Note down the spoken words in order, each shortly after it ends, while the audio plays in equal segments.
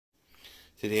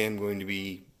Today I'm going to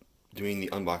be doing the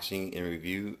unboxing and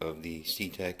review of the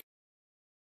CTEK.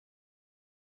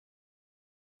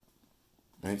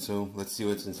 Alright, so let's see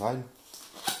what's inside.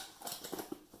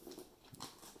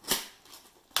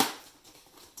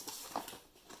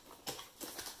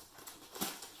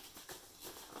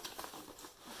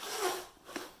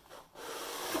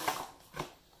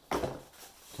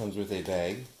 Comes with a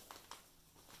bag,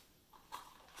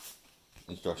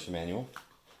 instruction manual,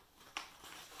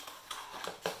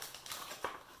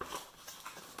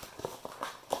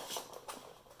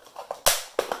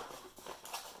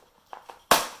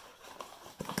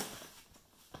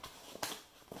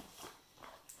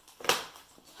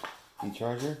 the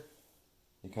charger.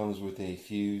 It comes with a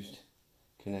fused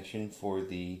connection for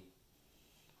the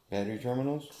battery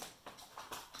terminals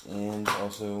and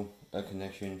also a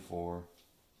connection for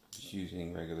just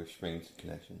using regular springs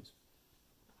connections.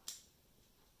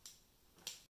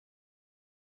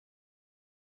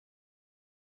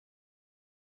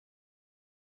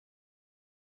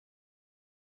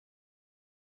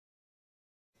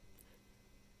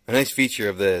 A nice feature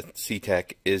of the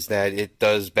CTEK is that it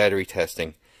does battery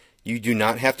testing. You do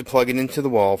not have to plug it into the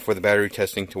wall for the battery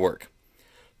testing to work.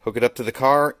 Hook it up to the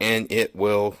car and it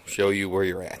will show you where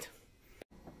you're at.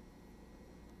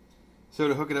 So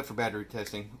to hook it up for battery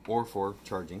testing or for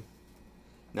charging.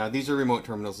 Now these are remote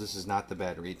terminals, this is not the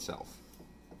battery itself.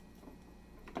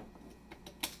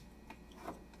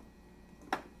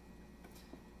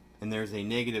 And there's a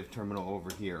negative terminal over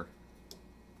here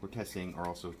for testing or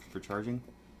also for charging.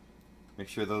 Make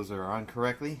sure those are on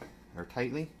correctly or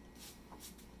tightly.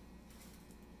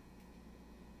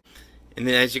 And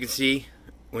then as you can see,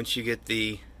 once you get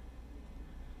it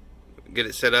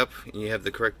set up and you have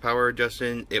the correct power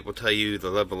adjustment, it will tell you the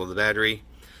level of the battery.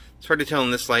 It's hard to tell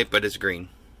in this light, but it's green.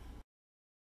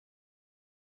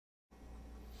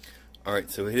 Alright,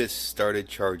 so it has started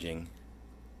charging.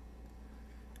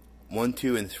 1,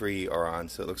 2, and 3 are on,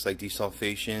 so it looks like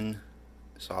desulfation,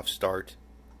 soft start,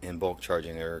 and bulk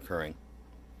charging are occurring.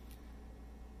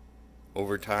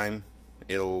 Over time,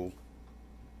 it'll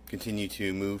continue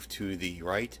to move to the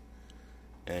right,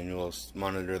 and we'll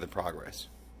monitor the progress.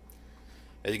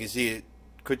 As you can see, it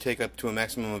could take up to a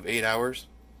maximum of 8 hours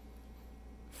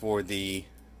for the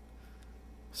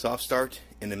soft start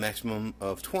and a maximum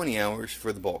of 20 hours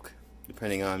for the bulk,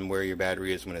 depending on where your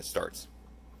battery is when it starts.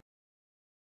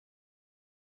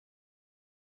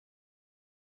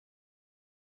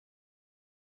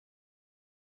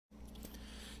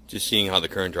 Just seeing how the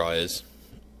current draw is.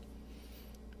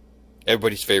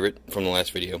 Everybody's favorite from the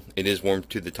last video. It is warm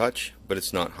to the touch, but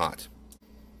it's not hot.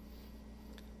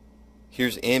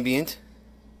 Here's ambient.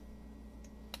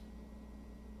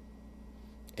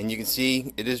 And you can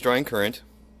see it is drawing current.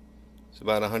 It's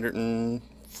about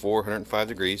 104, 105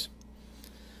 degrees.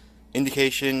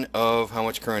 Indication of how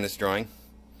much current it's drawing.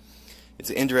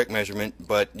 It's an indirect measurement,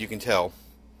 but you can tell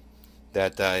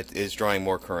that it is drawing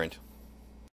more current.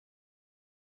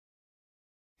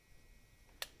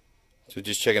 So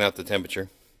just checking out the temperature.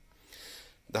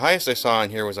 The highest I saw in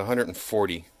here was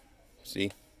 140.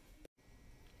 See?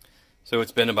 So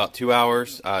it's been about 2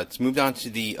 hours. It's moved on to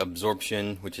the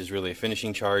absorption, which is really a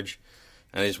finishing charge.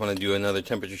 And I just want to do another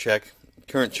temperature check.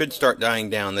 Current should start dying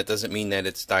down. That doesn't mean that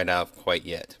it's died out quite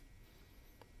yet.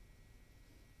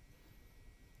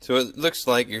 So it looks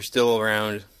like you're still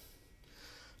around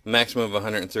a maximum of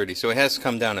 130. So it has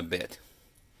come down a bit.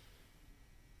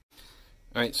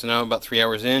 Alright, so now about 3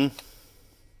 hours in.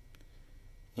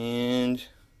 And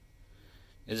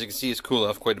as you can see, it's cooled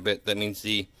off quite a bit. That means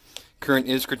the current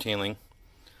is curtailing,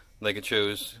 like it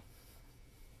shows.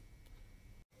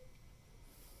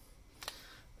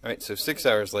 Alright, so 6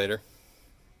 hours later,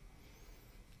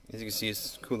 as you can see,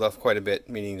 it's cooled off quite a bit,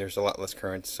 meaning there's a lot less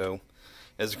current. So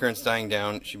as the current's dying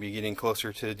down, it should be getting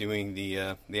closer to doing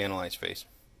the analyze phase.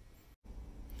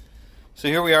 So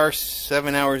here we are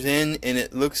 7 hours in, and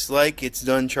it looks like it's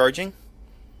done charging.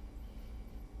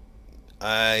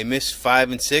 I missed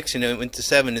 5 and 6, and it went to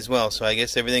 7 as well, so I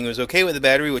guess everything was okay with the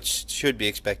battery, which should be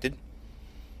expected.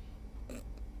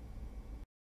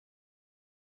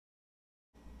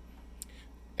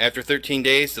 After 13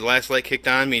 days, the last light kicked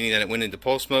on, meaning that it went into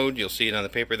pulse mode. You'll see it on the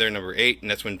paper there, number 8, and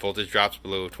that's when voltage drops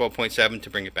below 12.7 to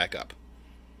bring it back up.